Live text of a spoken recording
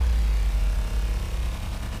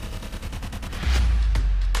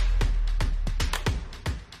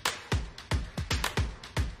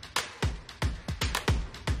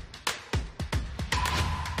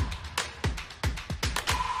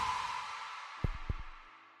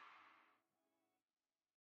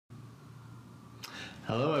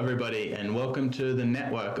Hello everybody and welcome to The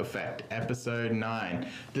Network Effect, episode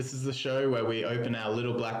 9. This is the show where we open our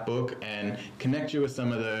little black book and connect you with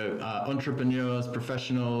some of the entrepreneurs,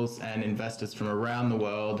 professionals and investors from around the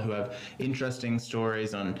world who have interesting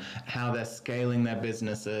stories on how they're scaling their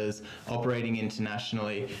businesses, operating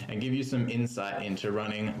internationally, and give you some insight into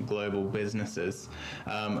running global businesses.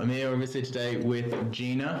 I'm here obviously today with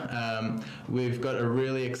Gina. We've got a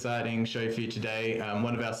really exciting show for you today,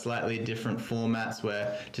 one of our slightly different formats where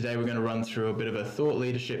today we're going to run through a bit of a thought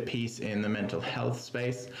leadership piece in the mental health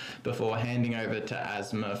space before handing over to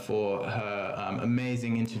Asma for her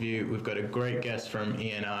amazing interview. We've got a great guest from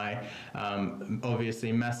ENI,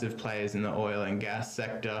 obviously massive players in the oil and gas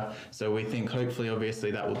sector, so we think hopefully obviously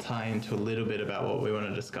that will tie into a little bit about what we want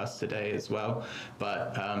to discuss today as well,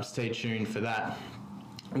 but stay tuned for that.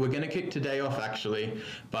 We're going to kick today off actually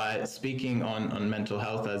by speaking on mental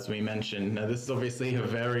health, as we mentioned. Now this is obviously a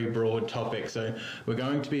very broad topic, so we're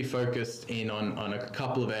going to be focused in on a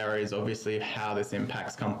couple of areas, obviously how this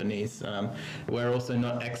impacts companies. We're also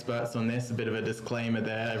not experts on this, a bit of a disclaimer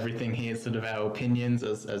there. Everything here is sort of our opinions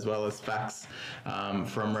as well as facts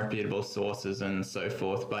from reputable sources and so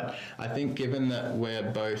forth. But I think given that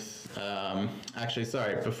we're both,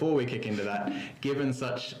 before we kick into that, given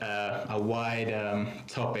such a wide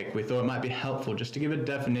topic, we thought it might be helpful just to give a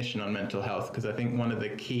definition on mental health, because I think one of the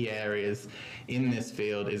key areas in this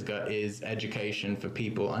field is education for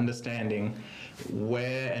people, understanding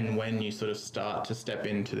where and when you sort of start to step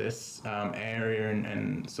into this area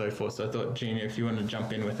and so forth. So I thought, Gina, if you want to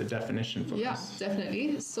jump in with a definition for us. Yeah,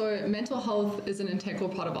 definitely. So mental health is an integral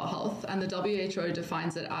part of our health, and the WHO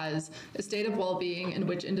defines it as a state of well-being in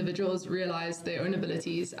which individuals realize their own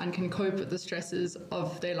abilities and can cope with the stresses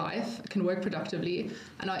of their life, can work productively,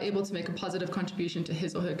 and are able to make a positive contribution to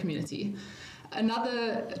his or her community.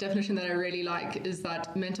 Another definition that I really like is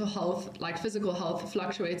that mental health, like physical health,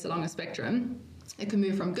 fluctuates along a spectrum. It can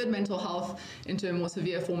move from good mental health into a more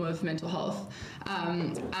severe form of mental health,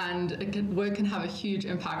 and work can have a huge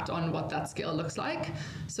impact on what that scale looks like.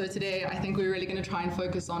 So today, I think we're really going to try and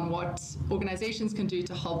focus on what organizations can do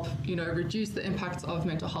to help, reduce the impacts of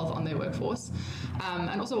mental health on their workforce,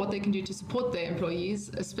 and also what they can do to support their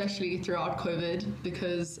employees, especially throughout COVID,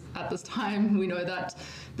 because at this time we know that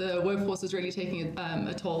the workforce is really taking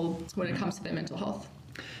a toll when it comes to their mental health.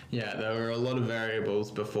 Yeah, there were a lot of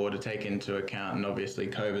variables before to take into account, and obviously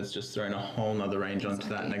COVID's just thrown a whole nother range onto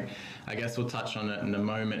that, and I guess we'll touch on it in a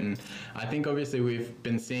moment. And I think obviously we've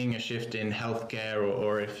been seeing a shift in healthcare,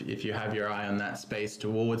 or if you have your eye on that space,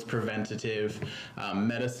 towards preventative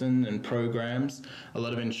medicine and programs. A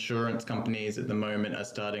lot of insurance companies at the moment are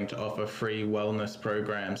starting to offer free wellness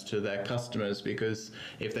programs to their customers, because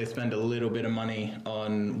if they spend a little bit of money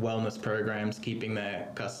on wellness programs, keeping their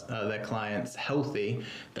clients healthy,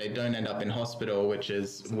 they don't end up in hospital, which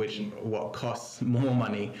what costs more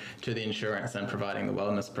money to the insurance than providing the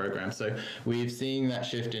wellness program. So we've seen that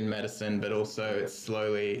shift in medicine, but also it's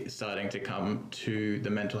slowly starting to come to the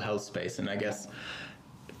mental health space. And I guess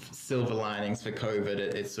silver linings for COVID,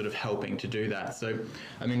 it's sort of helping to do that. So,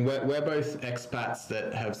 I mean, we're both expats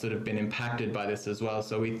that have sort of been impacted by this as well.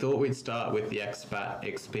 So we thought we'd start with the expat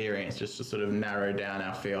experience, just to sort of narrow down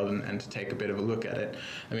our field and to take a bit of a look at it.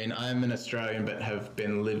 I mean, I'm an Australian, but have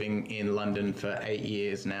been living in London for 8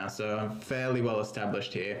 years now, so I'm fairly well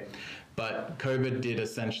established here. But COVID did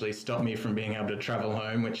essentially stop me from being able to travel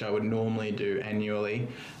home, which I would normally do annually.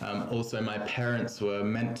 Also, my parents were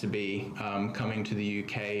meant to be coming to the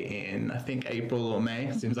UK in, I think, April or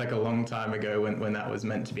May. Seems like a long time ago when that was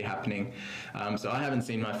meant to be happening. So I haven't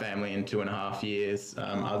seen my family in 2.5 years,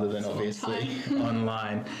 other than obviously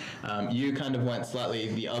online. You kind of went slightly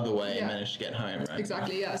the other way and managed to get home, right?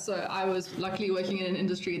 Exactly, yeah. So I was luckily working in an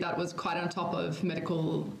industry that was quite on top of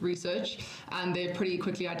medical research, and they pretty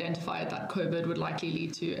quickly identified that COVID would likely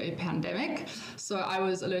lead to a pandemic. So I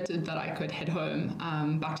was alerted that I could head home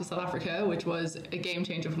back to South Africa, which was a game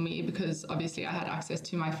changer for me, because obviously I had access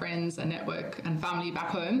to my friends and network and family back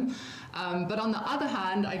home. But on the other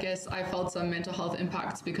hand, I guess I felt some mental health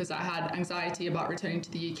impacts because I had anxiety about returning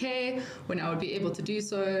to the UK, when I would be able to do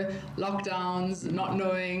so, lockdowns, not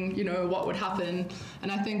knowing, what would happen.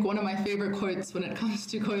 And I think one of my favorite quotes when it comes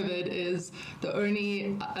to COVID is the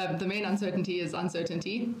main uncertainty is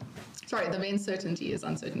uncertainty. the main certainty is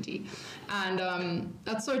uncertainty. And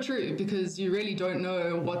that's so true, because you really don't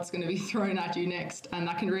know what's going to be thrown at you next, and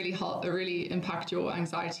that can really impact your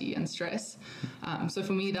anxiety and stress. So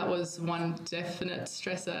for me, that was one definite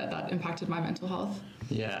stressor that impacted my mental health.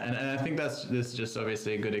 Yeah, and I think this is just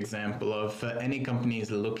obviously a good example of, for any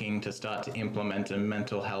companies looking to start to implement a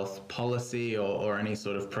mental health policy or any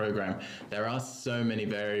sort of program, there are so many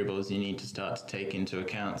variables you need to start to take into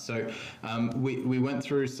account. So we went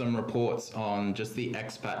through some reports on just the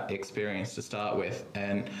expat experience to start with,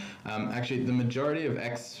 and actually the majority of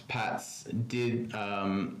expats did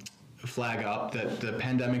flag up that the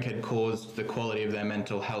pandemic had caused the quality of their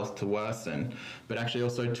mental health to worsen, but actually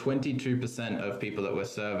also 22% of people that were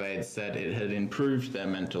surveyed said it had improved their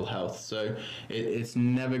mental health. So it's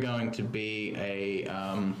never going to be a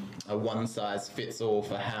one-size-fits-all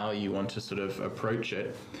for how you want to sort of approach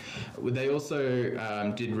it. They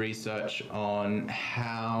also did research on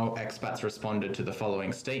how expats responded to the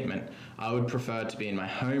following statement: "I would prefer to be in my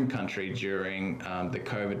home country during the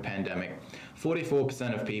COVID pandemic."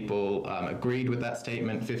 44% of people agreed with that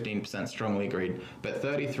statement, 15% strongly agreed, but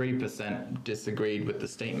 33% disagreed with the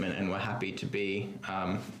statement and were happy to be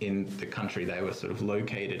in the country they were sort of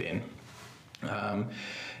located in.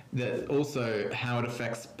 That also, how it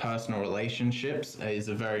affects personal relationships is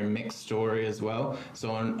a very mixed story as well.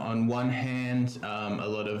 So on one hand, a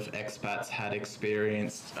lot of expats had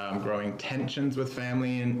experienced growing tensions with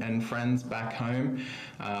family and friends back home,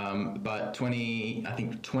 but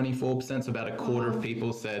 24%, so about a quarter of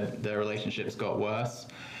people said their relationships got worse.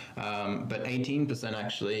 But 18%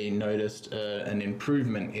 actually noticed an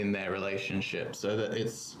improvement in their relationship, so that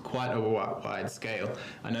it's quite a wide scale.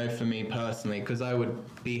 I know for me personally, because I would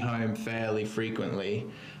be home fairly frequently,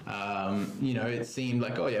 it seemed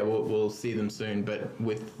like, oh yeah, we'll see them soon, but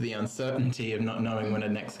with the uncertainty of not knowing when to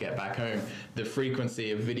next get back home, the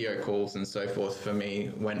frequency of video calls and so forth for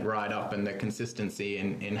me went right up, and the consistency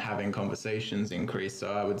in having conversations increased.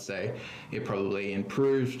 So I would say it probably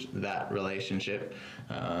improved that relationship.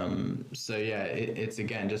 So yeah, it's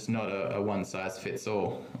again just not a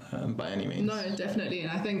one-size-fits-all by any means. No, definitely.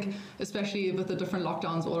 And I think especially with the different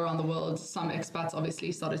lockdowns all around the world, some expats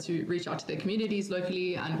obviously started to reach out to their communities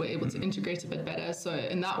locally and were able to integrate a bit better. So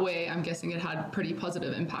in that way, I'm guessing it had pretty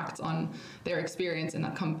positive impacts on their experience in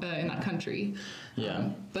that country. Yeah.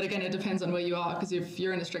 But again, it depends on where you are, because if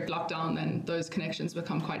you're in a strict lockdown, then those connections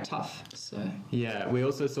become quite tough. So yeah, we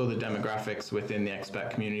also saw the demographics within the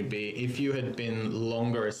expat community be, if you had been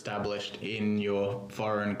longer established in your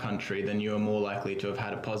foreign country, then you were more likely to have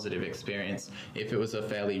had a positive experience. If it was a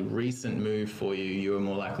fairly recent move for you, you were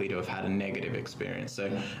more likely to have had a negative experience. So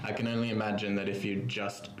I can only imagine that if you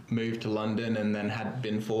just moved to London and then had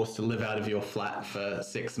been forced to live out of your flat for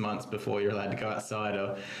 6 months before you're allowed to go outside,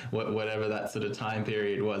 or whatever that sort of time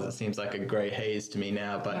period was, it seems like a grey haze to me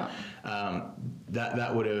now, but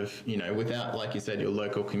that would have, without, like you said, your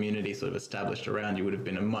local community sort of established around you, would have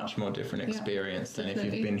been a much more different experience than if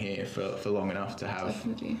you've been here for long enough to have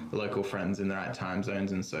local friends in the right time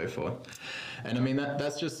zones and so forth. And I mean,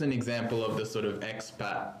 that's just an example of the sort of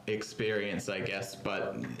expat experience, I guess,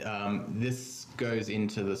 but this goes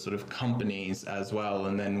into the sort of companies as well,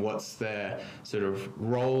 and then what's their sort of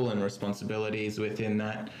role and responsibilities within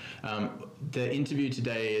that. The interview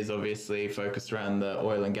today is obviously focused around the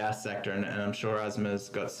oil and gas sector, and I'm sure Asma's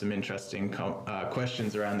got some interesting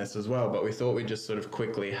questions around this as well, but we thought we'd just sort of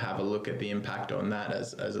quickly have a look at the impact on that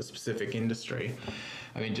as a specific industry.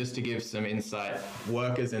 I mean, just to give some insight,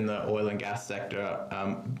 workers in the oil and gas sector,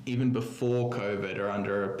 even before COVID, are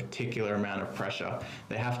under a particular amount of pressure.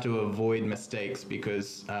 They have to avoid mistakes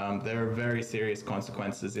because there are very serious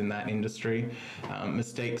consequences in that industry.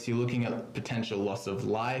 Mistakes, you're looking at potential loss of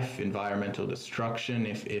life, environmental destruction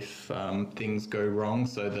if things go wrong,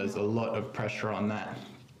 so there's a lot of pressure on that.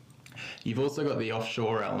 You've also got the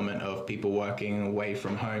offshore element of people working away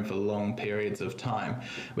from home for long periods of time,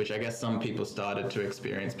 which I guess some people started to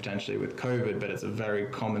experience potentially with COVID, but it's a very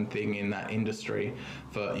common thing in that industry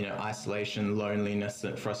for, isolation, loneliness,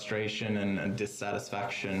 and frustration and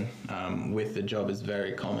dissatisfaction with the job is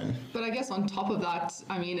very common. But I guess on top of that,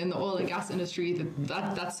 I mean, in the oil and gas industry,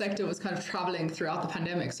 that sector was kind of traveling throughout the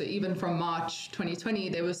pandemic. So even from March 2020,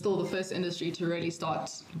 they were still the first industry to really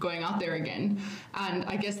start going out there again. And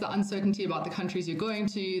I guess the uncertainty about the countries you're going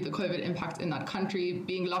to, the COVID impact in that country,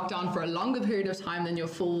 being locked down for a longer period of time than your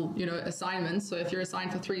full, assignment. So if you're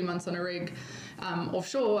assigned for 3 months on a rig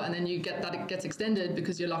offshore, and then you get that it gets extended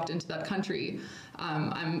because you're locked into that country,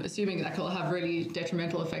 I'm assuming that will have really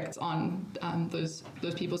detrimental effects on those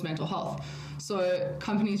people's mental health. So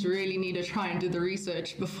companies really need to try and do the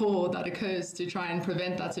research before that occurs to try and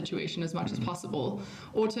prevent that situation as much as possible,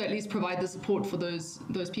 or to at least provide the support for those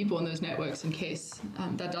people and those networks in case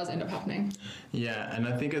that does end up happening. Yeah, and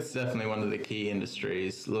I think it's definitely one of the key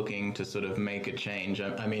industries looking to sort of make a change.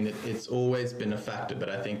 I mean, it's always been a factor, but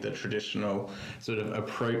I think the traditional sort of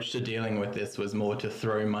approach to dealing with this was more to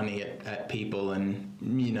throw money at people and,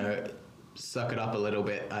 you know, suck it up a little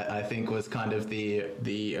bit, I think was kind of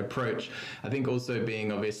the approach. I think also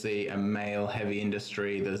being obviously a male heavy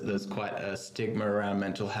industry, there's quite a stigma around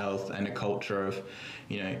mental health and a culture of,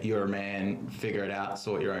 you know, you're a man, figure it out,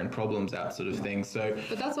 sort your own problems out sort of thing. So,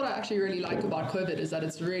 but that's what I actually really like about COVID, is that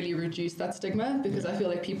it's really reduced that stigma, because I feel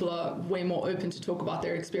like people are way more open to talk about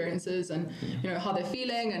their experiences and, you know, how they're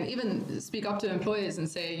feeling, and even speak up to employers and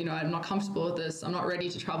say, you know, I'm not comfortable with this, I'm not ready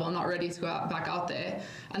to travel, I'm not ready to go back out there.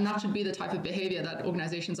 And that should be the type of behavior that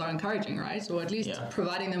organizations are encouraging, right? Or at least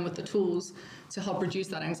providing them with the tools to help reduce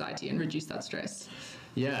that anxiety and reduce that stress.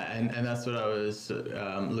 Yeah, and that's what I was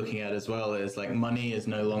looking at as well, is like money is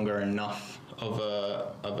no longer enough of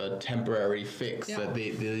a temporary fix. That the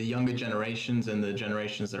younger generations and the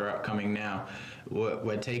generations that are upcoming now,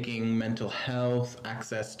 we're taking mental health,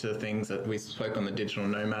 access to things that we spoke on the Digital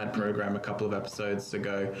Nomad program a couple of episodes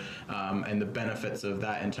ago, and the benefits of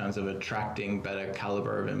that in terms of attracting better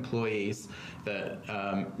caliber of employees. That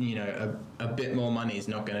you know, a bit more money is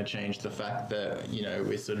not going to change the fact that, you know,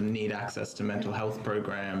 we sort of need access to mental health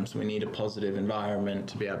programs. We need a positive environment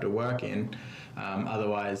to be able to work in.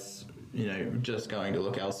 Otherwise, you know, just going to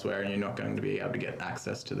look elsewhere and you're not going to be able to get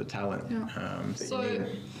access to the talent that you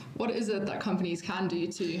need. What is it that companies can do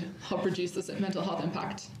to help reduce this mental health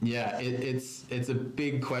impact? Yeah, it's a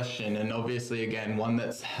big question, and obviously, again, one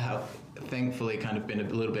that's thankfully kind of been a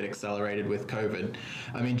little bit accelerated with COVID.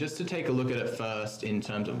 I mean, just to take a look at it first in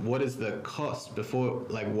terms of what is the cost before,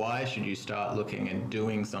 like, why should you start looking and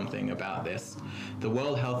doing something about this? The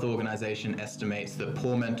World Health Organization estimates that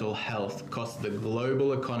poor mental health costs the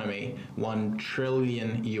global economy $1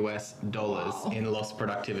 trillion in lost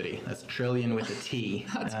productivity. That's trillion with a T.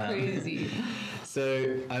 That's crazy.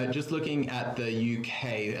 So just looking at the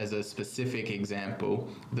UK as a specific example,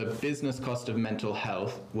 the business cost of mental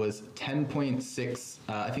health was 10.6,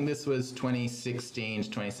 I think this was 2016 to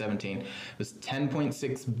 2017, it was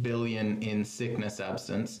 10.6 billion in sickness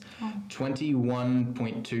absence,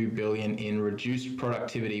 21.2 billion in reduced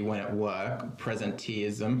productivity when at work,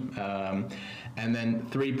 presenteeism, and then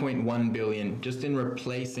 3.1 billion just in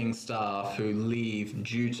replacing staff who leave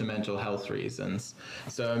due to mental health reasons.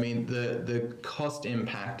 So, I mean, the cost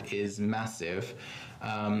impact is massive.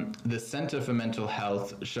 The Center for Mental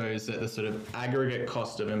Health shows that the sort of aggregate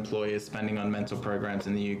cost of employers spending on mental programs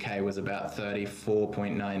in the UK was about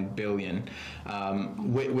 34.9 billion,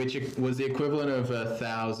 which was the equivalent of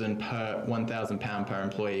 £1,000 per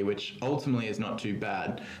employee, which ultimately is not too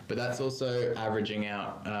bad, but that's also averaging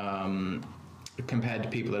out compared to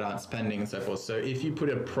people that aren't spending and so forth. So if you put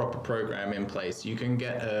a proper program in place, you can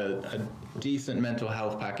get a decent mental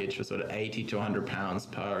health package for sort of £80 to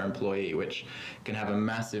 £100 per employee, which can have a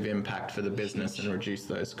massive impact for the business and reduce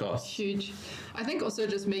those costs. Huge. I think also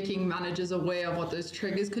just making managers aware of what those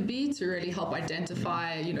triggers could be to really help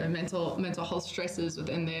identify, you know, mental health stresses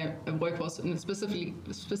within their workforce, and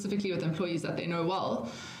specifically with employees that they know well,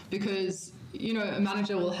 because, you know, a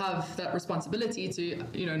manager will have that responsibility to,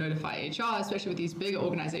 you know, notify HR, especially with these bigger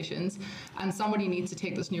organizations, and somebody needs to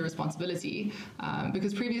take this new responsibility,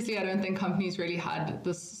 because previously I don't think companies really had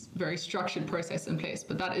this very structured process in place,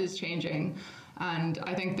 but that is changing. And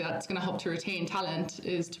I think that's going to help to retain talent,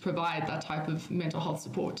 is to provide that type of mental health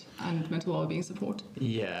support and mental well-being support.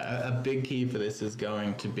 Yeah, a big key for this is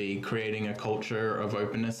going to be creating a culture of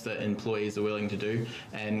openness that employees are willing to do.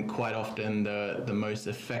 And quite often the most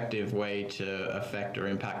effective way to affect or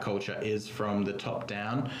impact culture is from the top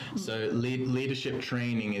down. So leadership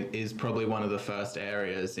training is probably one of the first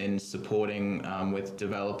areas in supporting with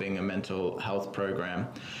developing a mental health program.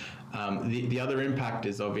 The other impact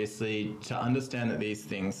is obviously to understand that these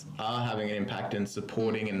things are having an impact and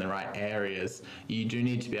supporting in the right areas. You do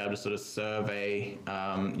need to be able to sort of survey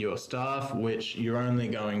your staff, which you're only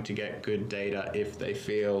going to get good data if they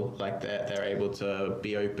feel like they're able to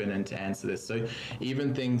be open and to answer this. So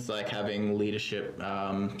even things like having leadership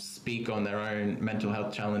speak on their own mental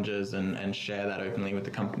health challenges and share that openly with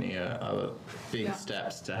the company are big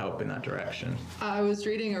steps to help in that direction. I was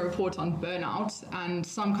reading a report on burnout, and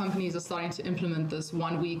some companies companies are starting to implement this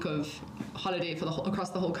 1 week of holiday for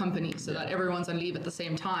across the whole company, so that everyone's on leave at the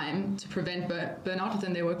same time to prevent burnout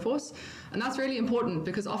within their workforce. And that's really important,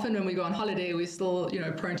 because often when we go on holiday, we're still,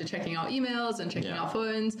 prone to checking our emails and checking our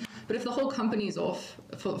phones. But if the whole company's off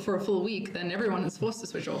for a full week, then everyone is forced to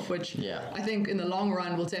switch off, which I think in the long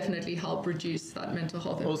run will definitely help reduce that mental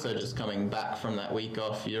health impact. Also, just coming back from that week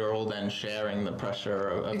off, you're all then sharing the pressure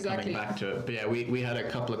of coming back to it. But yeah, we had a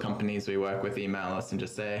couple of companies we work with email us and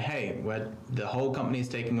just say, hey, the whole company's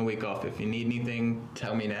taking a week off. If you need anything,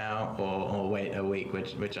 tell me now, or wait a week,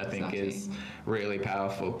 which I think is really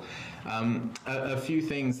powerful. A few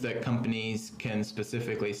things that companies can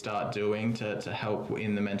specifically start doing to help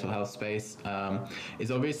in the mental health space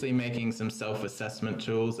is obviously making some self-assessment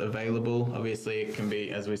tools available. Obviously, it can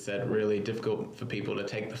be, as we said, really difficult for people to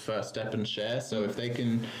take the first step and share. So if they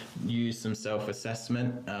can use some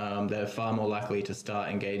self-assessment, they're far more likely to start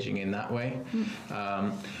engaging in that way.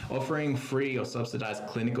 Offering free or subsidized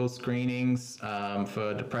clinical screenings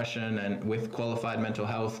for depression and with qualified mental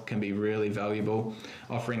health can be really valuable.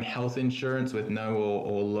 Offering health insurance with no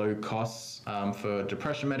or low costs for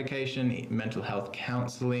depression medication, mental health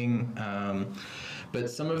counseling. But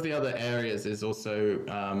some of the other areas is also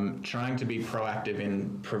trying to be proactive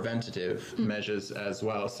in preventative measures as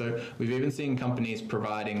well. So we've even seen companies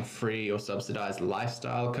providing free or subsidized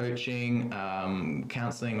lifestyle coaching,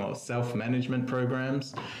 counseling, or self-management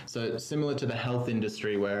programs. So similar to the health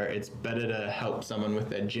industry, where it's better to help someone with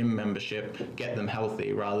their gym membership get them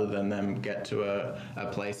healthy rather than them get to a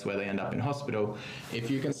place where they end up in hospital. If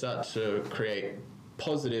you can start to create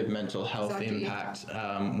positive mental health impact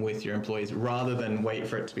with your employees, rather than wait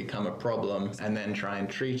for it to become a problem and then try and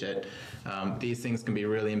treat it. These things can be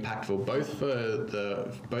really impactful,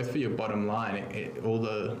 both for your bottom line, all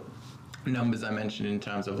the numbers I mentioned in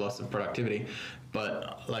terms of loss of productivity,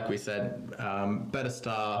 but like we said, better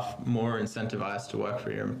staff, more incentivized to work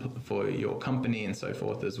for your company and so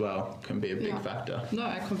forth as well can be a big factor. No,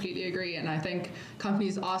 I completely agree, and I think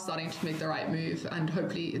companies are starting to make the right move, and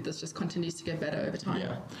hopefully this just continues to get better over time.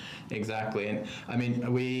 Yeah, exactly. And I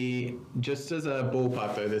mean, we, just as a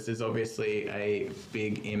ballpark though, this is obviously a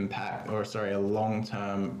big impact, a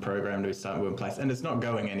long-term program to start in place, and it's not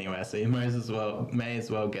going anywhere, so you may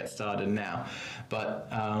as well get started now.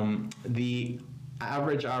 But the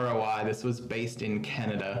average ROI, this was based in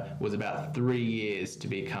Canada, was about 3 years to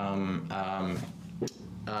become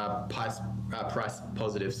price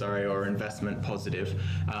positive, or investment positive,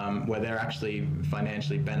 where they're actually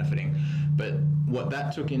financially benefiting. But what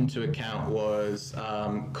that took into account was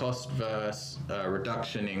cost versus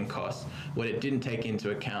reduction in cost. What it didn't take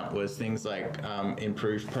into account was things like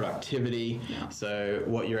improved productivity. So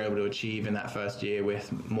what you're able to achieve in that first year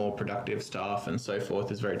with more productive staff and so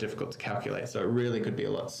forth is very difficult to calculate. So it really could be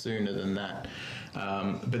a lot sooner than that.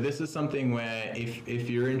 But this is something where if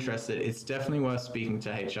you're interested, it's definitely worth speaking to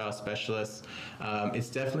HR specialists. It's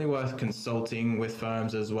definitely worth consulting with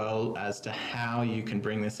firms as well as to how you can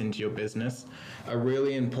bring this into your business. A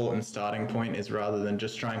really important starting point is, rather than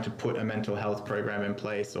just trying to put a mental health program in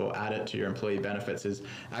place or add it to your employee benefits, is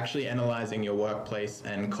actually analyzing your workplace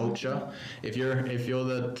and culture. If you're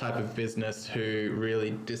the type of business who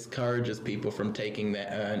really discourages people from taking their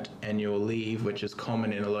earned annual leave, which is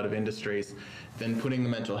common in a lot of industries, then putting the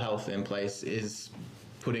mental health in place is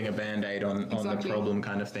putting a band-aid on the problem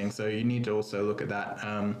kind of thing. So you need to also look at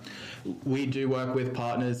that. We do work with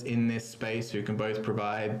partners in this space who can both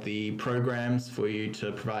provide the programs for you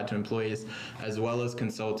to provide to employees, as well as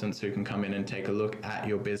consultants who can come in and take a look at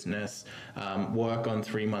your business, work on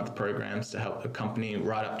 3-month programs to help the company,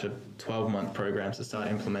 right up to 12-month programs to start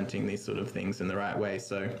implementing these sort of things in the right way.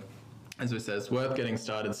 So, as we said, it's worth getting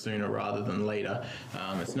started sooner rather than later.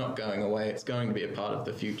 It's not going away. It's going to be a part of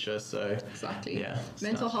the future. So yeah,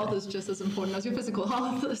 mental health is just as important as your physical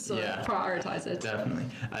health. So prioritize it. Definitely.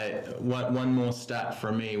 One more stat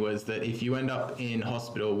from me was that if you end up in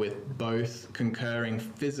hospital with both concurring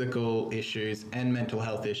physical issues and mental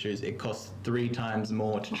health issues, it costs 3 times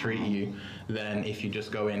more to treat you than if you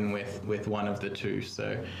just go in with one of the two.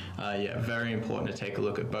 So very important to take a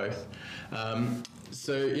look at both.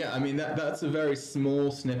 So yeah, I mean that's a very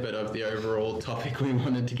small snippet of the overall topic we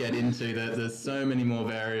wanted to get into. There's so many more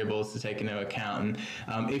variables to take into account,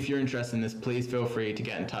 and if you're interested in this, please feel free to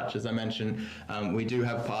get in touch. As I mentioned, we do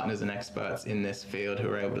have partners and experts in this field who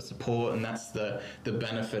are able to support, and that's the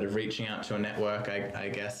benefit of reaching out to a network, I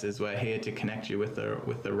guess, is we're here to connect you with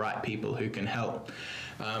the right people who can help.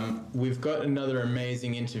 We've got another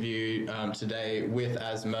amazing interview today with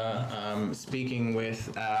Asma, speaking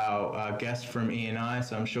with our guest from ENI,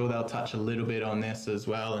 so I'm sure they'll touch a little bit on this as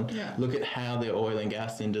well and look at how the oil and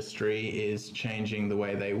gas industry is changing the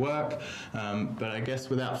way they work. But I guess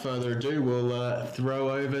without further ado, we'll throw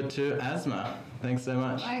over to Asma. Thanks so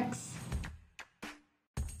much. Thanks.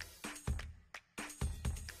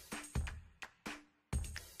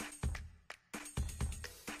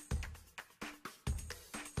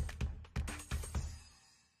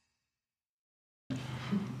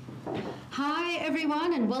 Hi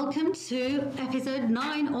everyone, and welcome to episode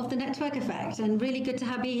 9 of the Network Effect, and really good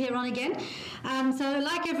to be here on again. So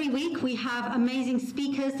like every week, we have amazing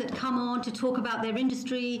speakers that come on to talk about their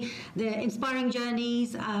industry, their inspiring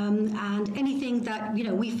journeys, and anything that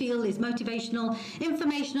we feel is motivational,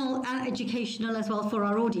 informational and educational as well for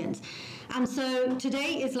our audience. And so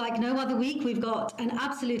today is like no other week. We've got an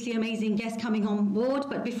absolutely amazing guest coming on board.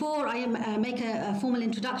 But before I make a formal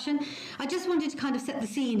introduction, I just wanted to kind of set the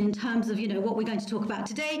scene in terms of what we're going to talk about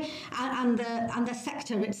today and the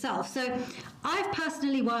sector itself. So I've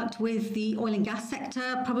personally worked with the oil and gas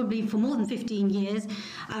sector probably for more than 15 years.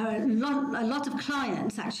 A lot of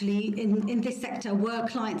clients actually in this sector were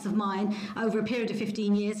clients of mine over a period of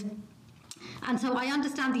 15 years. And so I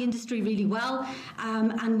understand the industry really well.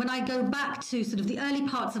 And when I go back to sort of the early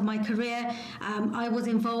parts of my career, I was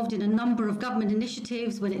involved in a number of government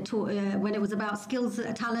initiatives when it was about skills,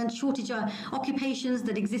 talent, shortage occupations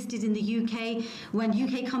that existed in the UK, when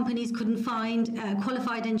UK companies couldn't find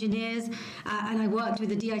qualified engineers. And I worked with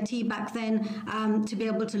the DIT back then to be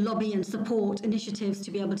able to lobby and support initiatives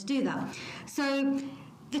to be able to do that. So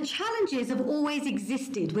the challenges have always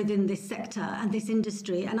existed within this sector and this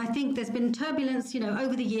industry, and I think there's been turbulence,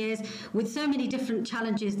 over the years with so many different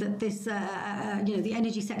challenges that this, the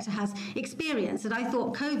energy sector has experienced. And I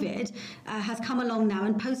thought COVID has come along now,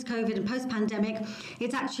 and post-COVID and post-pandemic,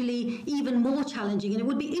 it's actually even more challenging. And it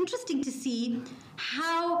would be interesting to see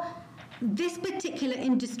how this particular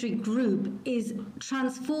industry group is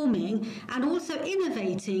transforming and also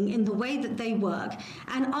innovating in the way that they work,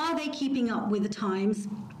 and are they keeping up with the times?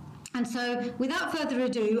 And so, without further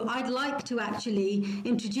ado, I'd like to actually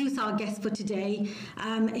introduce our guest for today.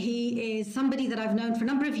 He is somebody that I've known for a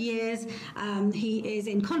number of years. He is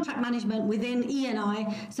in contract management within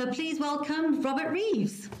ENI. So please welcome Robert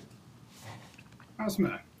Reeves.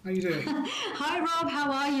 Asma, how are you doing? Hi Rob,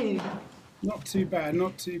 how are you? Not too bad,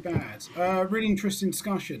 not too bad. Really interesting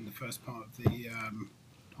discussion, the first part of the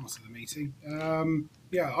meeting.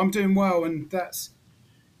 Yeah, I'm doing well, and that's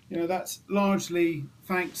largely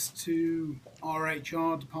thanks to our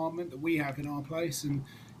HR department that we have in our place and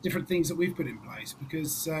different things that we've put in place,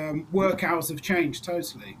 because work hours have changed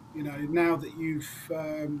totally. Now that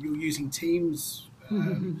you're using Teams,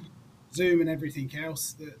 Zoom and everything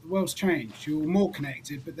else, the world's changed. You're more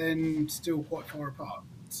connected, but then still quite far apart.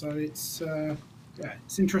 So it's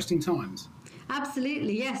interesting times.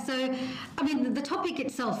 Absolutely, yes. So, I mean, the topic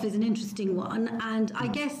itself is an interesting one, and I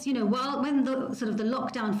guess when the sort of the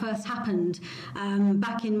lockdown first happened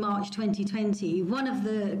back in March 2020, one of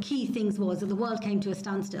the key things was that the world came to a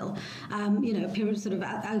standstill. Over a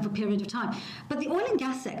period of time, but the oil and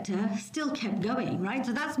gas sector still kept going, right?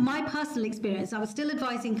 So that's my personal experience. I was still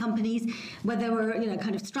advising companies where they were,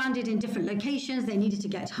 kind of stranded in different locations. They needed to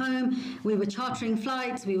get home. We were chartering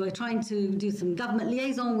flights. We were trying to do some government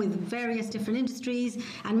liaison with various different industries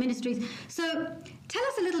and ministries. So tell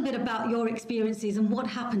us a little bit about your experiences and what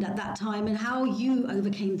happened at that time and how you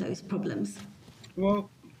overcame those problems.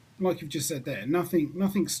 Well, like you've just said there,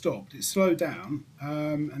 nothing stopped. It slowed down,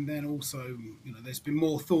 and then also, there's been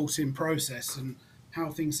more thought in process and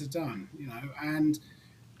how things are done. And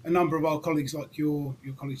a number of our colleagues, like your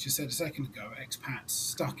colleagues just said a second ago, expats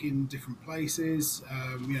stuck in different places,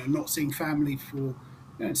 not seeing family for,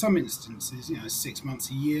 in some instances, 6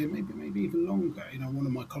 months, a year, maybe even longer. One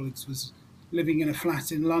of my colleagues was living in a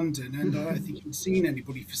flat in London, and I don't think he'd seen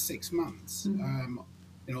anybody for 6 months.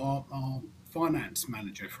 Our finance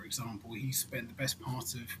manager, for example, he spent the best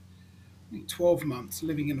part of 12 months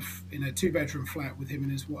living in a 2-bedroom flat with him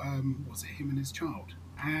and his child.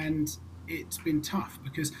 And it's been tough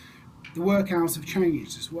because the work hours have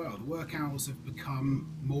changed as well. The work hours have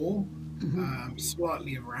become more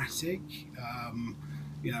slightly erratic.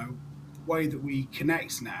 The way that we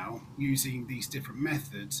connect now using these different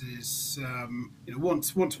methods is,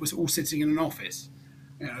 once we're all sitting in an office,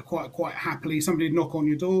 quite happily, somebody would knock on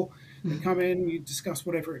your door, they'd come in, you discuss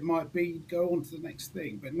whatever it might be, go on to the next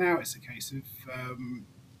thing. But now it's a case of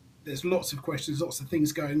there's lots of questions, lots of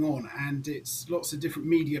things going on, and it's lots of different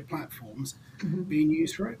media platforms being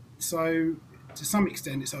used for it. So to some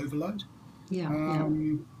extent, it's overload.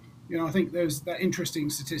 Yeah, I think there was that interesting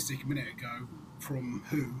statistic a minute ago from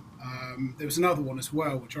WHO. There was another one as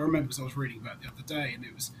well, which I remember because I was reading about the other day, and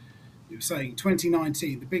it was saying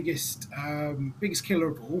 2019 the biggest killer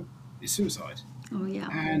of all is suicide. Oh, yeah.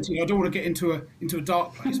 And I don't want to get into a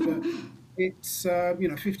dark place, but it's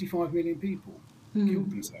 55 million people killed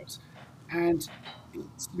themselves, and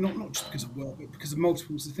it's not just because of work, but because of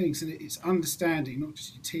multiples of things. And it's understanding not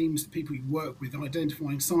just your teams, the people you work with,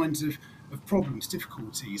 identifying signs of problems,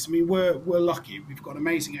 difficulties. I mean, we're lucky. We've got an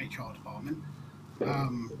amazing HR department.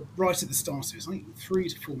 Right at the start of it, I think 3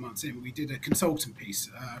 to 4 months in, we did a consultant piece.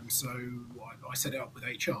 So I set it up with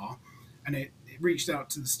HR, and it reached out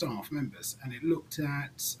to the staff members, and it looked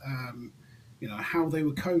at how they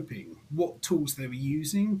were coping, what tools they were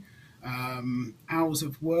using, hours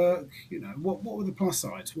of work, what were the plus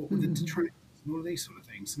sides, what were the detractors, and all of these sort of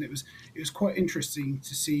things. And it was quite interesting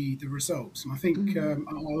to see the results. And I think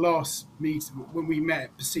our last meeting, when we met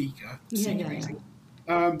at Pasika meeting,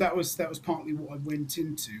 that was partly what I went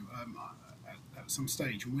into at some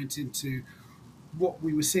stage, and went into what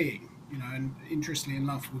we were seeing. And interestingly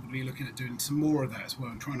enough, we're going to be looking at doing some more of that as well,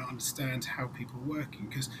 and trying to understand how people are working,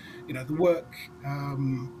 because the work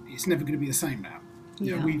it's never going to be the same now.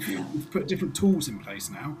 We've put different tools in place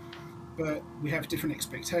now, but we have different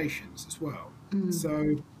expectations as well.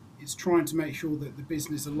 So it's trying to make sure that the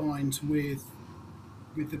business aligns with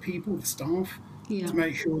the people, the staff, to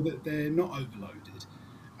make sure that they're not overloaded,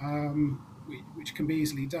 which can be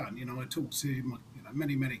easily done. I talk to my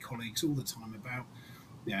many colleagues all the time about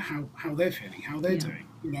how they're feeling, how they're doing.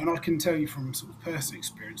 And I can tell you from sort of personal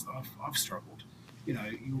experience that I've struggled.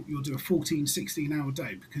 You'll do a 14, 16-hour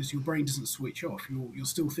day because your brain doesn't switch off. You're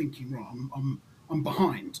still thinking, right, I'm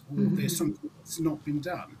behind, or there's something that's not been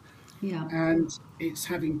done. Yeah. And it's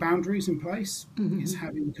having boundaries in place. It's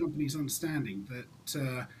having companies understanding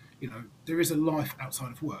that there is a life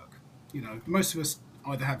outside of work. Most of us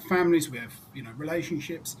either have families, we have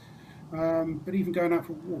relationships, but even going out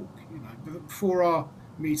for a walk. Before our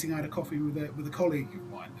meeting, I had a coffee with a colleague of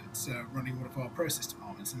mine that's running one of our process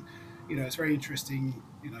departments, and it's very interesting.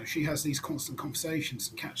 She has these constant conversations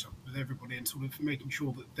and catch up with everybody, and sort of making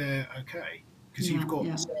sure that they're okay. Because you've got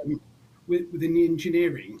within the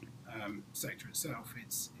engineering sector itself,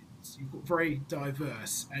 you've got very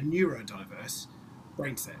diverse and neurodiverse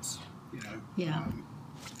brain sets.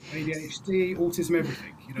 ADHD, autism,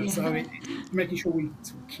 everything. So it's making sure we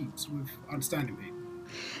keep understanding people.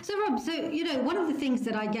 So Rob, one of the things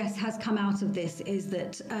that I guess has come out of this is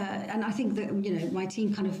that, and I think that my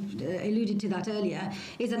team kind of alluded to that earlier,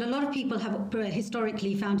 is that a lot of people have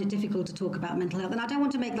historically found it difficult to talk about mental health. And I don't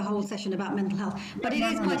want to make the whole session about mental health, but it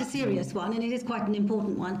is quite a serious one, and it is quite an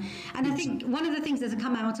important one. And I think one of the things that's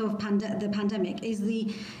come out of the pandemic is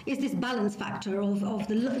this balance factor of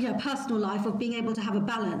the personal life, of being able to have a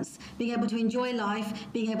balance, being able to enjoy life,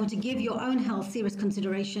 being able to give your own health serious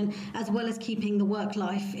consideration, as well as keeping the work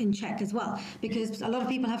life in check as well, because a lot of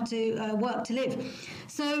people have to work to live.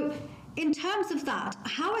 So in terms of that,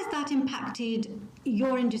 how has that impacted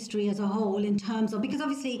your industry as a whole, in terms of, because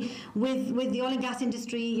obviously with the oil and gas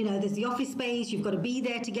industry, there's the office space, you've got to be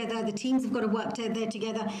there together, the teams have got to work there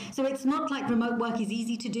together. So it's not like remote work is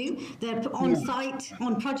easy to do. They're on site,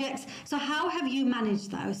 on projects. So how have you managed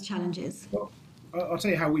those challenges? Well, I'll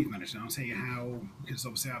tell you how we've managed it. I'll tell you how, because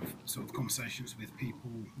obviously I've sort of conversations with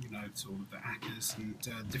people, sort of the hackers and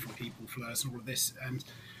different people, flirts and all of this, and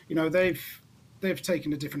they've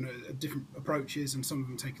taken different approaches, and some of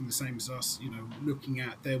them taken the same as us. Looking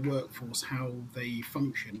at their workforce, how they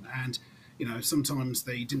function, and sometimes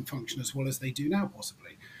they didn't function as well as they do now,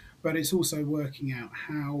 possibly. But it's also working out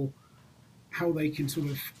how they can sort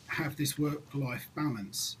of have this work-life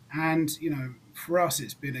balance. And for us,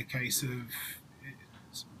 it's been a case of,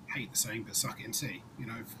 hate the saying, but suck it and see.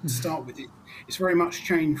 To start with, it's very much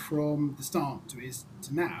changed from the start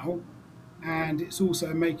to now, and it's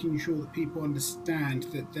also making sure that people understand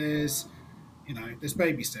that there's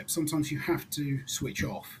baby steps. Sometimes you have to switch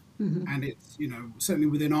off, and it's certainly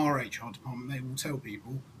within our HR department, they will tell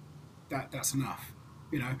people that that's enough.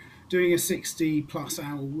 Doing a 60+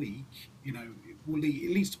 hour week,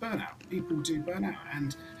 it leads to burnout. People do burn out,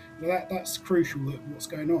 and that's crucial. What's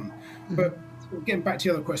going on, but. Getting back to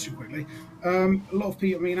the other question quickly, a lot of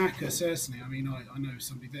people, ACCA certainly, I know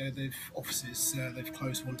somebody there, they've offices, they've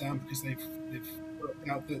closed one down because they've worked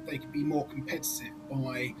out that they can be more competitive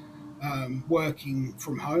by working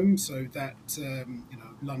from home, so that,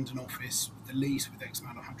 London office with the lease with X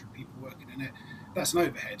amount of 100 people working in it, that's an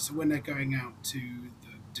overhead. So when they're going out to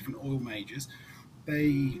the different oil majors,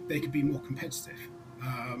 they could be more competitive.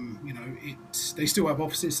 They still have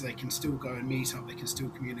offices, so they can still go and meet up, they can still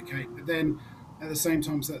communicate. But then at the same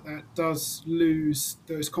time, that does lose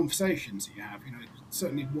those conversations that you have.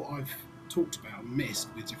 Certainly what I've talked about and missed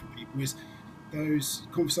with different people is those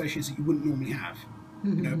conversations that you wouldn't normally have.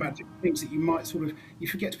 About different things that you might you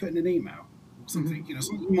forget to put in an email or something.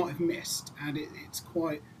 Something you might have missed, and it's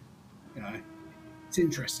quite, it's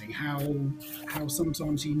interesting how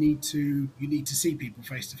sometimes you need to see people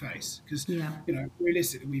face to face, because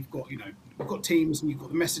realistically we've got Teams, and you've got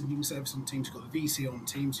the messaging service on Teams, you've got the VC on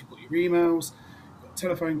Teams, you've got your emails, you've got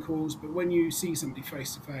telephone calls, but when you see somebody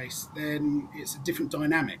face to face, then it's a different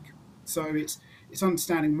dynamic. So it's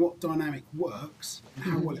understanding what dynamic works and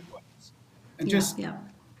how well it works. And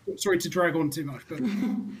sorry to drag on too much, but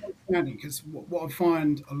understanding, because what I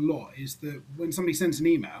find a lot is that when somebody sends an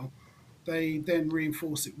email, they then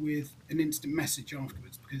reinforce it with an instant message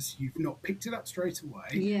afterwards, because you've not picked it up straight away.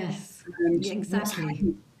 Yes, and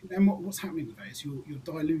exactly. What's happening with that is you're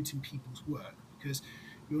diluting people's work, because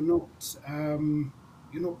you're not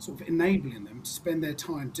sort of enabling them to spend their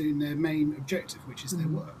time doing their main objective, which is their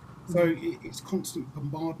work. So it's constant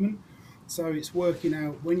bombardment. So it's working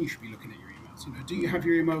out when you should be looking at your emails. Do you have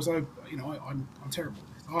your emails open? I'm terrible.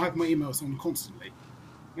 I have my emails on constantly.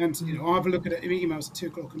 And I have a look at emails at 2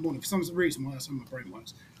 o'clock in the morning. For some reason, why that's when my brain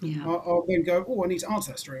works. I'll then go, I need to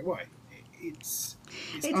answer that straight away. It's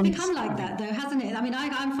become like that, though, hasn't it? I mean,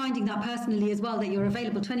 I'm finding that personally as well, that you're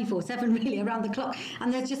available 24/7 really around the clock,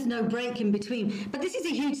 and there's just no break in between. But this is a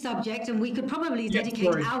huge subject, and we could probably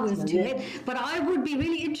dedicate hours to it. But I would be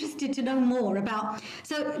really interested to know more about.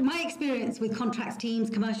 So my experience with contracts teams,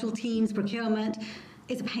 commercial teams, procurement.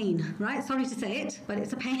 It's a pain, right? Sorry to say it, but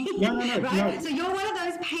it's a pain, right? No. So you're one of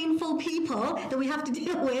those painful people that we have to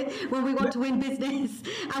deal with when we want to win business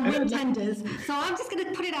and win tenders. So I'm just going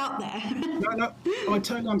to put it out there. No, I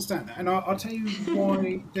totally understand that, and I'll tell you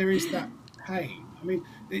why there is that pain. I mean,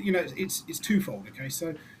 it's twofold. Okay,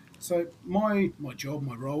 so my job,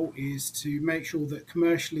 my role is to make sure that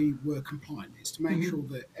commercially we're compliant. It's to make sure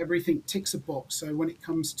that everything ticks a box. So when it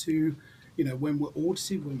comes to when we're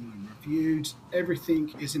audited, when we're reviewed,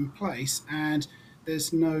 everything is in place and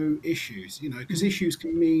there's no issues, because issues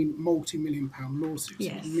can mean multi-million-pound lawsuits.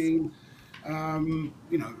 Yes. It can mean,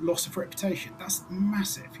 loss of reputation. That's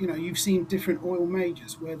massive. You've seen different oil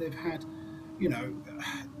majors where they've had,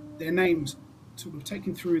 their names sort of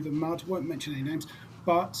taken through the mud. Won't mention any names,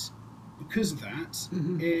 but because of that,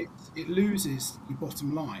 it loses your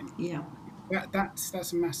bottom line. Yeah.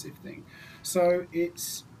 That's a massive thing. So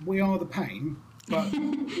we are the pain, but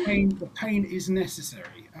the pain is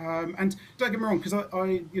necessary. And don't get me wrong, because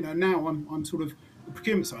I now I'm sort of the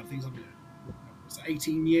procurement side of things. I've been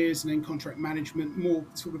 18 years, and then contract management, more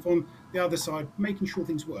sort of on the other side, making sure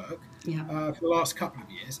things work. For the last couple of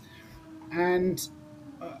years, and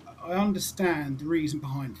I understand the reason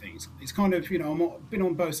behind things. It's kind of I've been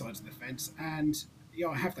on both sides of the fence, and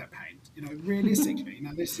I have that pain. Realistically,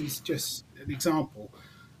 now this is just an example.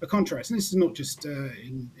 A contract, and this is not just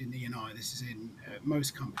in ENI, this is in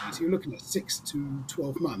most companies. You're looking at 6 to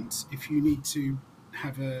 12 months if you need to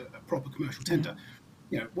have a proper commercial tender.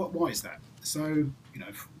 Why is that? So,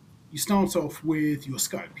 you start off with your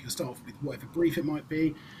scope. You start off with whatever brief it might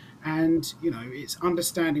be, and it's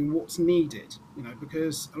understanding what's needed.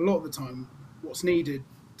 Because a lot of the time, what's needed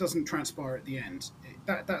doesn't transpire at the end.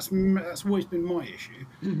 That's always been my issue,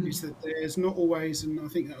 is that there's not always, and I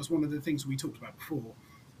think that was one of the things we talked about before,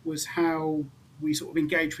 was how we sort of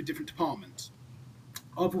engage with different departments.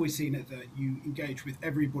 I've always seen it that you engage with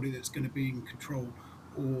everybody that's going to be in control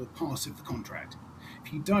or part of the contract.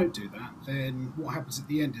 If you don't do that, then what happens at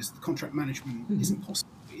the end is the contract management isn't possible.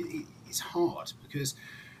 It's hard, because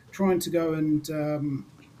trying to go and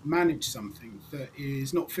manage something that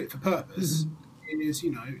is not fit for purpose is,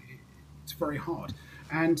 it's very hard.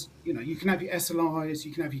 And you can have your SLIs,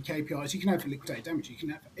 you can have your KPIs, you can have your liquidated damage, you can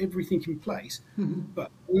have everything in place,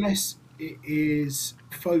 but unless it is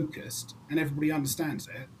focused and everybody understands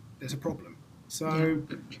it, there's a problem. So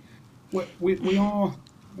we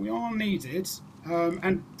are needed,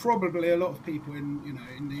 and probably a lot of people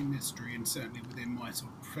in the industry, and certainly within my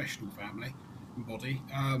sort of professional family and body,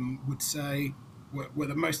 would say we're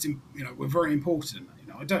the most, we're very important.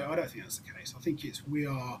 I don't think that's the case. I think we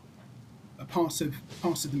are a part of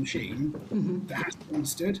the machine that has to be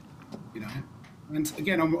understood, And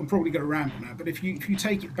again, I'm probably going to ramble now, but if you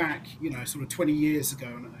take it back, sort of 20 years ago,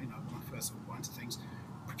 and when I first got into things,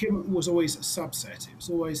 procurement was always a subset. It was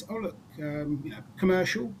always,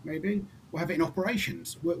 commercial maybe. We'll have it in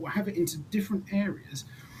operations. We'll have it into different areas,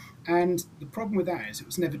 and the problem with that is it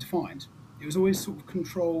was never defined. It was always sort of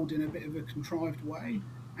controlled in a bit of a contrived way,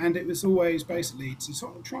 And it was always basically to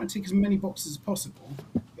sort of try and tick as many boxes as possible,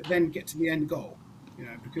 but then get to the end goal,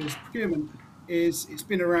 because procurement it's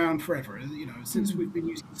been around forever, since we've been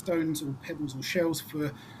using stones or pebbles or shells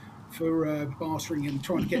for bartering and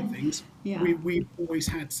trying to get things. Yeah. We've always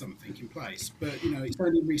had something in place, but it's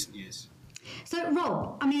only in recent years. So,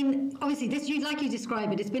 Rob, I mean, obviously, like you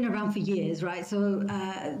describe it, it's been around for years, right? So,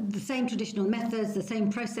 the same traditional methods, the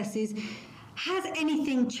same processes. Has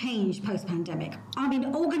anything changed post-pandemic? I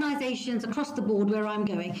mean, organisations across the board where I'm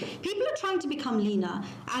going, people are trying to become leaner.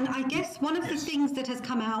 And I guess one of the things that has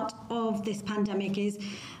come out of this pandemic is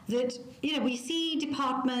that, we see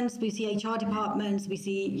departments, we see HR departments, we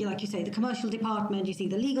see, like you say, the commercial department, you see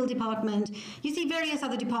the legal department, you see various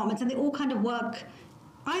other departments, and they all kind of work.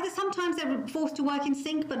 Either sometimes they're forced to work in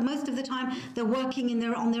sync, but most of the time they're working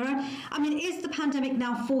on their own. I mean, is the pandemic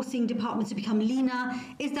now forcing departments to become leaner?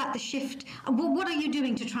 Is that the shift? What are you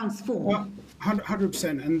doing to transform? Well,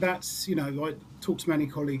 100%, and that's I talk to many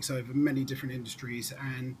colleagues over many different industries,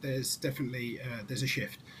 and there's definitely there's a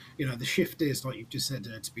shift. The shift is, like you've just said,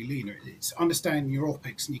 to be leaner. It's understanding your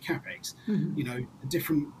OPEX and your CAPEX. The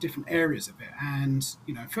different areas of it, and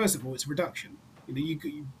first of all, it's a reduction.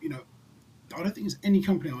 I don't think there's any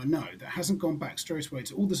company I know that hasn't gone back straight away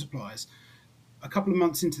to all the suppliers a couple of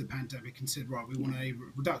months into the pandemic and said, right, we want a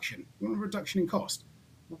reduction. We want a reduction in cost.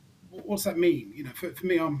 What's that mean? For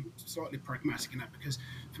me, I'm slightly pragmatic in that, because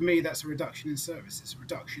for me, that's a reduction in service. It's a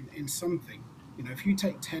reduction in something. If you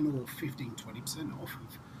take 10 or 15, 20% off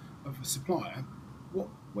of a supplier,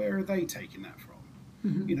 where are they taking that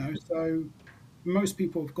from? So most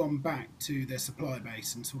people have gone back to their supply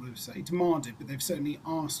base and sort of say demanded, but they've certainly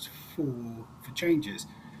asked for changes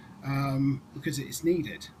because it is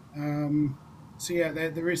needed. So yeah,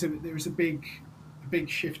 there is a big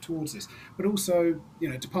shift towards this, but also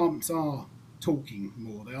departments are talking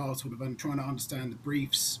more. They are sort of trying to understand the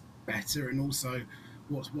briefs better and also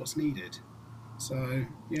what's needed. So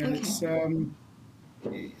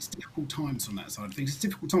it's difficult times on that side of things. It's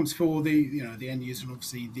difficult times for the end user and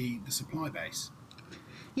obviously the supply base.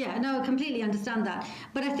 Yeah, no, I completely understand that.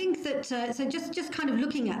 But I think that, so just kind of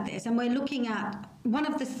looking at this, and we're looking at one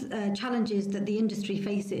of the challenges that the industry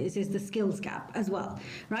faces is the skills gap as well,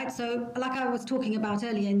 right? So like I was talking about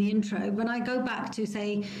earlier in the intro, when I go back to,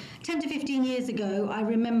 say, 10 to 15 years ago, I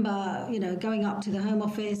remember, going up to the Home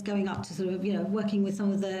Office, going up to sort of, working with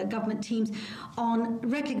some of the government teams on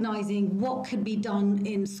recognising what could be done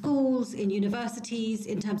in schools, in universities,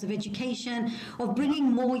 in terms of education, of bringing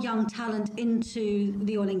more young talent into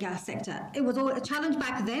the oil and gas sector. It was all a challenge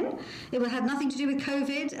back then. It had nothing to do with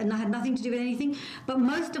COVID and had nothing to do with anything. But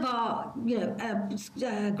most of our,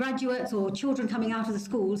 graduates or children coming out of the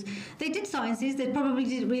schools, they did sciences. They probably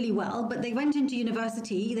did really well, but they went into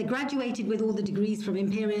university. They graduated with all the degrees from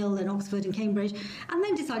Imperial and Oxford and Cambridge, and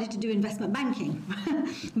then decided to do investment banking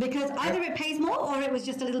because either it pays more or it was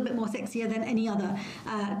just a little bit more sexier than any other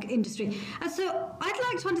industry. And so I'd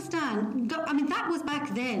like to understand. That was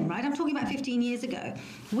back then, right? I'm talking about 15 years ago.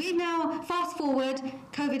 We now, fast forward,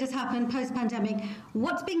 COVID has happened, post-pandemic.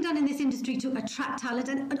 What's being done in this industry to attract talent,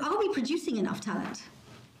 and are we producing enough talent?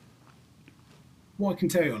 What I can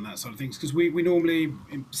tell you on that side of things, because we normally,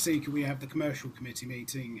 in Seeker, we have the commercial committee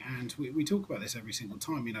meeting, and we talk about this every single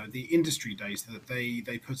time, the industry days that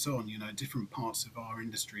they put on, different parts of our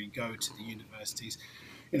industry go to the universities.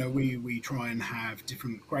 We try and have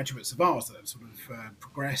different graduates of ours that have sort of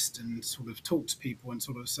progressed and sort of talk to people and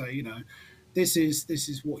sort of say, this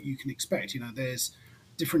is what you can expect. There's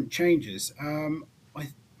different changes.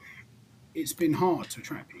 It's been hard to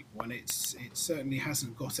attract people, and it certainly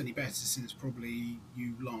hasn't got any better since probably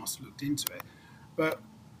you last looked into it. But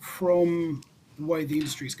from the way the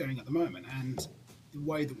industry is going at the moment and the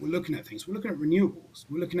way that we're looking at things, we're looking at renewables.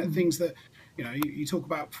 We're looking at things that, you talk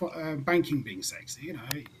about banking being sexy.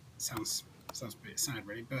 It sounds a bit sad,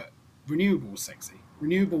 really, but renewables sexy.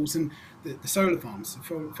 Renewables and the solar farms, the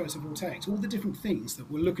photovoltaics, all the different things that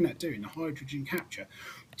we're looking at doing, the hydrogen capture,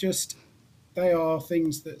 they are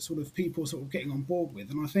things that sort of people are sort of getting on board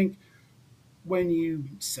with. And I think when you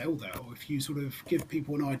sell that, or if you sort of give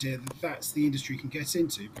people an idea that that's the industry you can get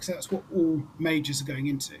into, because that's what all majors are going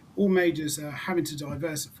into. All majors are having to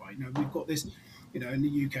diversify. We've got this, in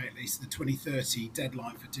the UK at least, the 2030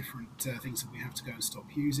 deadline for different things that we have to go and stop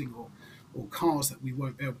using, or cars that we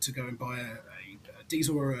won't be able to go and buy a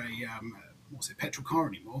diesel or a petrol car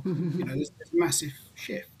anymore. There's a massive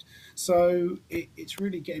shift. So it's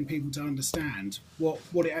really getting people to understand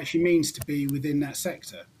what it actually means to be within that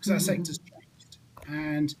sector, because that sector's changed.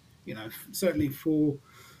 And certainly for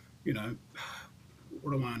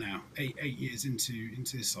what am I now? Eight years into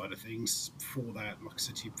this side of things. Before that, like I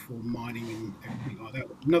said to you before, mining and everything like that.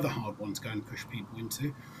 Another hard one to go and push people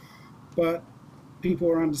into. But people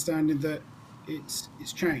are understanding that it's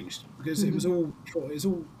changed because it was all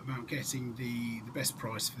about getting the best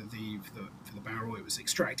price for the barrel. It was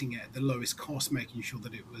extracting it at the lowest cost, making sure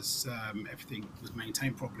that it was everything was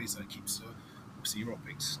maintained properly, so it keeps obviously your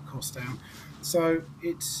OpEx costs down. So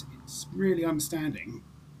it's really understanding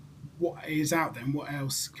what is out there and what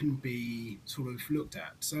else can be sort of looked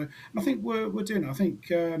at. So I think we're doing it. I think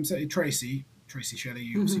certainly Tracy Shelley,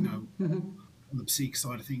 you obviously know on the Psyche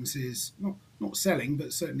side of things is not selling,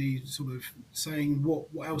 but certainly sort of saying what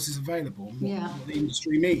else is available and what the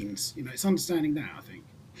industry means. It's understanding that, I think.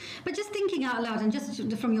 But just thinking out loud, and just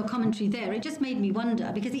from your commentary there, it just made me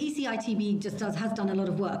wonder, because the ECITB has done a lot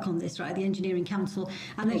of work on this, right? The Engineering Council,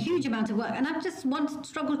 and a huge amount of work. And I've just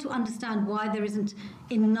struggled to understand why there isn't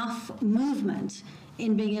enough movement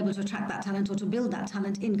in being able to attract that talent or to build that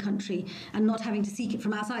talent in country and not having to seek it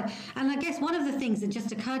from outside. And I guess one of the things that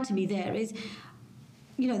just occurred to me there is,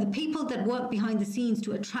 the people that work behind the scenes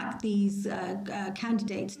to attract these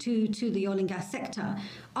candidates to the oil and gas sector,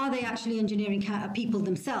 are they actually engineering people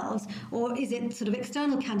themselves, or is it sort of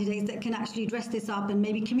external candidates that can actually dress this up and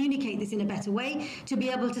maybe communicate this in a better way to be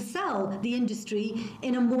able to sell the industry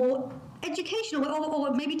in a more educational way,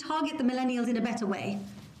 or maybe target the millennials in a better way?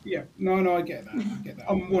 Yeah, no, I get that.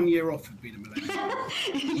 I'm 1 year off of being a millennial.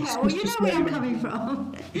 Yeah, well, you know where I'm coming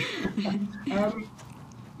from.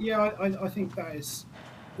 I think that is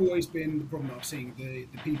always been the problem I've seen. The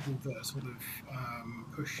people that sort of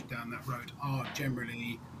push down that road are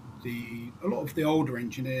generally a lot of the older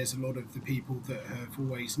engineers, a lot of the people that have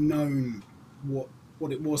always known what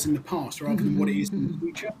it was in the past rather than what it is in the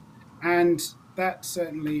future. And that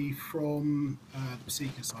certainly from the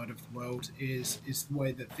Seeker side of the world is the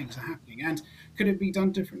way that things are happening. And could it be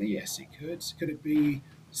done differently? Yes, it could. Could it be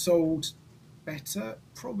sold better?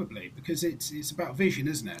 Probably, because it's about vision,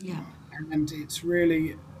 isn't it? Yeah. And it's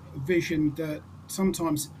really a vision that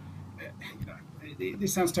sometimes,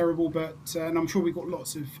 this sounds terrible, but and I'm sure we've got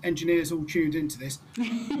lots of engineers all tuned into this.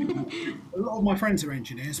 A lot of my friends are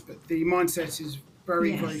engineers, but the mindset is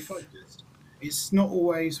very focused. It's not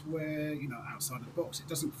always where, outside of the box. It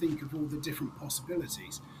doesn't think of all the different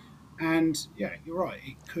possibilities. And yeah, you're right.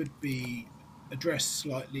 It could be addressed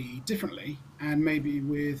slightly differently, and maybe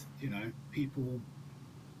with, people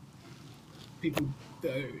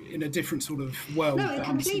that are in a different sort of world. No,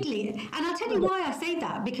 completely. And I'll tell you why I say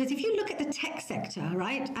that, because if you look at the tech sector,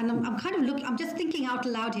 right, and I'm just thinking out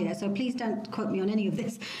loud here, so please don't quote me on any of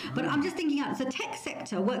this, but I'm just thinking out, so tech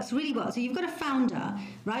sector works really well. So you've got a founder,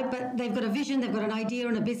 right, but they've got a vision, they've got an idea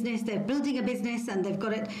and a business, they're building a business and they've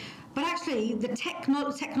got it. But actually, the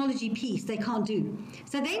technology piece they can't do.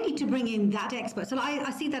 So they need to bring in that expert. So I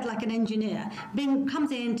see that like an engineer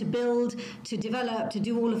comes in to build, to develop, to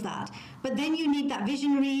do all of that. But then you need that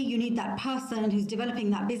visionary, you need that person who's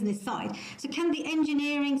developing that business side. So can the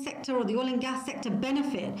engineering sector or the oil and gas sector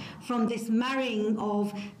benefit from this marrying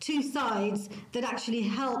of two sides that actually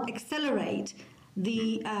help accelerate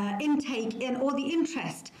the intake or the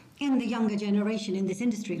interest in the younger generation in this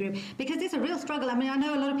industry group? Because there's a real struggle. I mean, I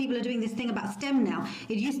know a lot of people are doing this thing about STEM now.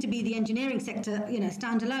 It used to be the engineering sector,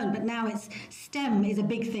 standalone, but now it's STEM is a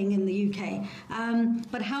big thing in the UK.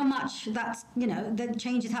 But how much that's, the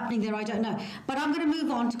change is happening there, I don't know. But I'm going to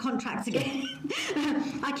move on to contracts again.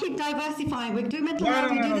 I keep diversifying. We do mental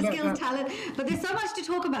health, we do the skills, talent, but there's so much to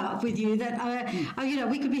talk about with you that,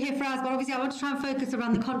 we could be here for hours, but obviously I want to try and focus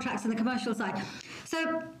around the contracts and the commercial side.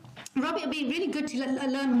 So, Rob, it'd be really good to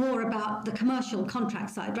learn more about the commercial contract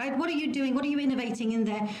side, right? What are you doing? What are you innovating in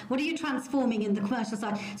there? What are you transforming in the commercial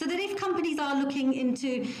side? So that if companies are looking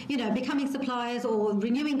into, becoming suppliers or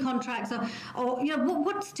renewing contracts or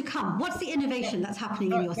what's to come? What's the innovation that's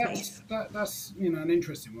happening in your space? That's an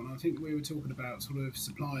interesting one. I think we were talking about sort of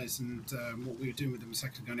suppliers and what we were doing with them a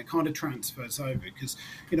second ago, and it kind of transfers over because,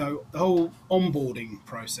 the whole onboarding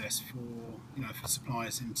process for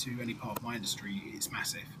suppliers into any part of my industry is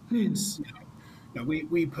massive. It's,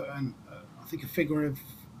 we put I think a figure of,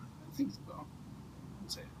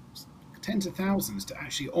 tens of thousands to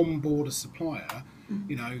actually onboard a supplier.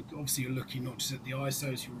 Obviously you're looking not just at the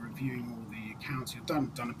ISOs, you're reviewing all the accounts, you've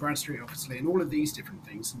done a Bradstreet obviously, and all of these different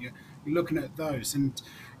things, and you're looking at those. And,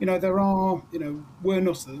 there are, we're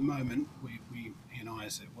not at the moment, we E&I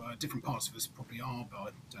as it were, different parts of us probably are, but I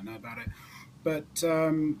don't know about it. But,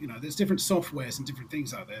 there's different softwares and different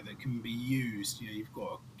things out there that can be used. You've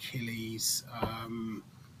got Achilles,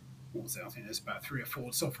 what's it? I think there's about 3 or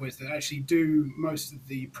 4 softwares that actually do most of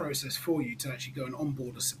the process for you to actually go and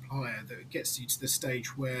onboard a supplier that gets you to the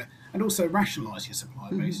stage where, and also rationalise your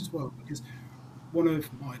supplier base as well. Because one of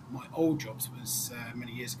my old jobs was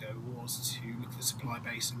many years ago was to look at the supply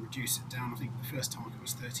base and reduce it down. I think the first target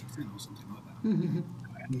was 30% or something like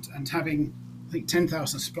that. And having, I think,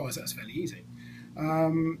 10,000 suppliers, that's fairly easy.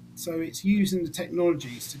 So it's using the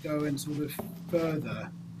technologies to go and sort of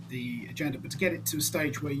further the agenda, but to get it to a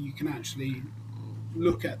stage where you can actually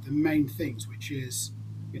look at the main things, which is,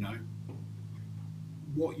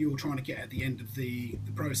 what you're trying to get at the end of the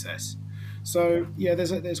process. So yeah,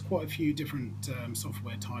 there's quite a few different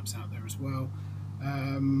software types out there as well.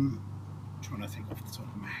 Trying to think off the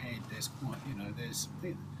top of my head, there's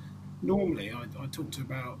quite, normally I talk to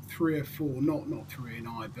about 3 or 4, not through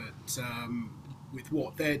ENI, but with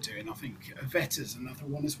what they're doing. I think Avetta's another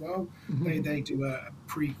one as well. They do a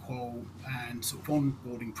pre-qual and sort of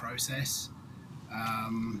onboarding process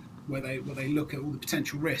where they look at all the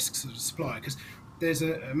potential risks of the supplier, because there's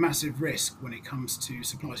a massive risk when it comes to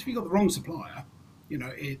suppliers. If you've got the wrong supplier,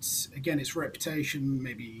 it's reputation,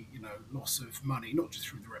 maybe loss of money, not just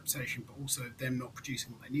through the reputation, but also them not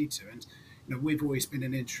producing what they need to. And we've always been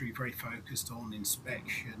an industry very focused on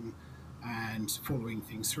inspection and following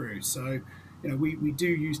things through. So we do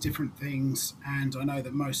use different things, and I know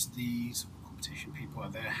that most of these competition people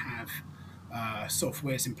out there have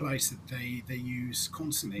softwares in place that they use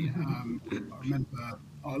constantly. I remember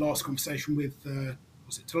our last conversation with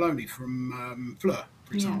was it Toloni from Fleur,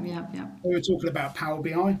 for example. Yeah. We were talking about Power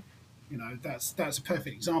BI. That's a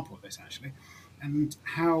perfect example of this, actually, and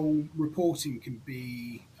how reporting can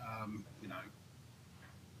be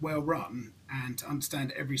well run and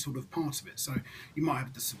understand every sort of part of it. So you might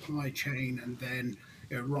have the supply chain and then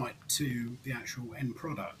right to the actual end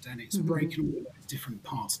product, and it's breaking all those different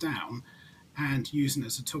parts down and using it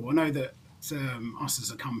as a tool. I know that us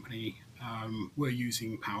as a company, we're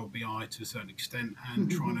using Power BI to a certain extent and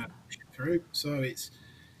trying to push it through. So it's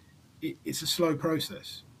a slow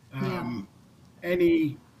process.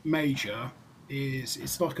 Any major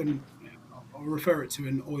it's like I'll refer it to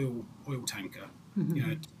an oil tanker.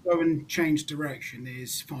 To go and change direction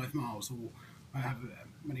is 5 miles, or however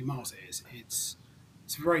many miles it is. It's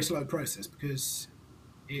a very slow process because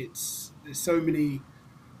there's so many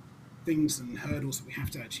things and hurdles that we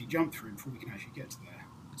have to actually jump through before we can actually get to there.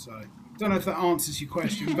 So I don't know if that answers your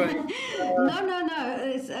question, but No.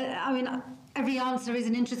 It's, every answer is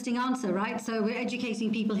an interesting answer, right? So we're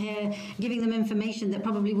educating people here, giving them information that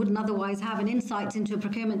probably wouldn't otherwise have, an insight into a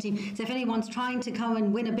procurement team. So if anyone's trying to go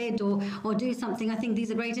and win a bid or do something, I think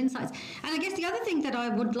these are great insights. And I guess the other thing that I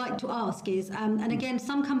would like to ask is, and again,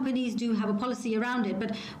 some companies do have a policy around it,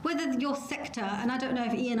 but whether your sector, and I don't know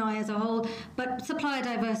if ENI as a whole, but supplier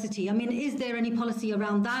diversity, is there any policy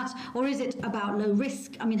around that, or is it about low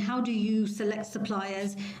risk? How do you select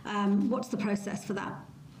suppliers? What's the process for that?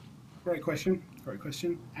 Great question,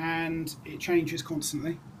 and it changes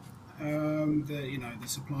constantly. The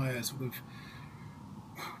supplier sort of,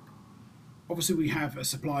 obviously we have a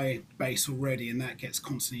supply base already, and that gets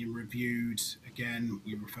constantly reviewed. Again,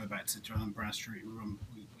 we refer back to John Bradstreet.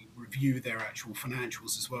 We review their actual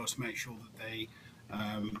financials as well to make sure that they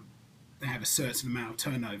have a certain amount of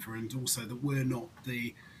turnover, and also that we're not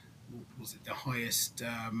the highest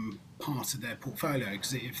part of their portfolio,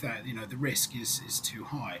 because if that the risk is too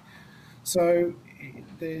high. So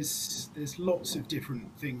there's lots of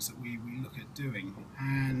different things that we look at doing,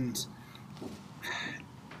 and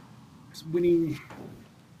winning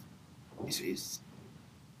it's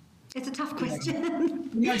a tough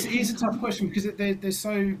question. It is a tough question because there's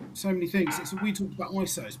so many things. We talked about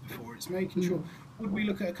ISOs before. It's making sure, would we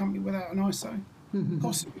look at a company without an ISO?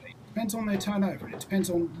 Possibly. Depends on their turnover, and it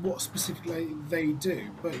depends on what specifically they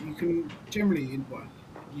do. But you can generally,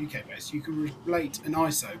 UK based, you can relate an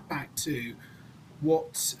ISO back to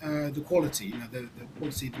what the quality, the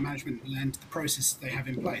quality, the management, and the process they have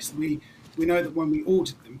in place. We know that when we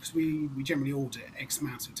audit them, because we generally audit X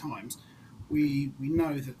amount of times, we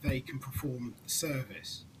know that they can perform the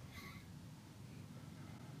service.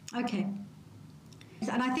 Okay.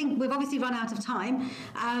 And I think we've obviously run out of time.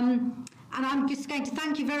 And I'm just going to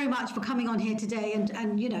thank you very much for coming on here today and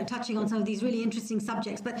touching on some of these really interesting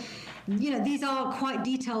subjects. But, these are quite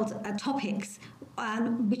detailed topics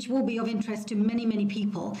which will be of interest to many, many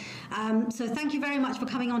people. So thank you very much for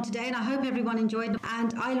coming on today, and I hope everyone enjoyed.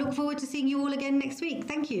 And I look forward to seeing you all again next week.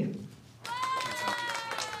 Thank you.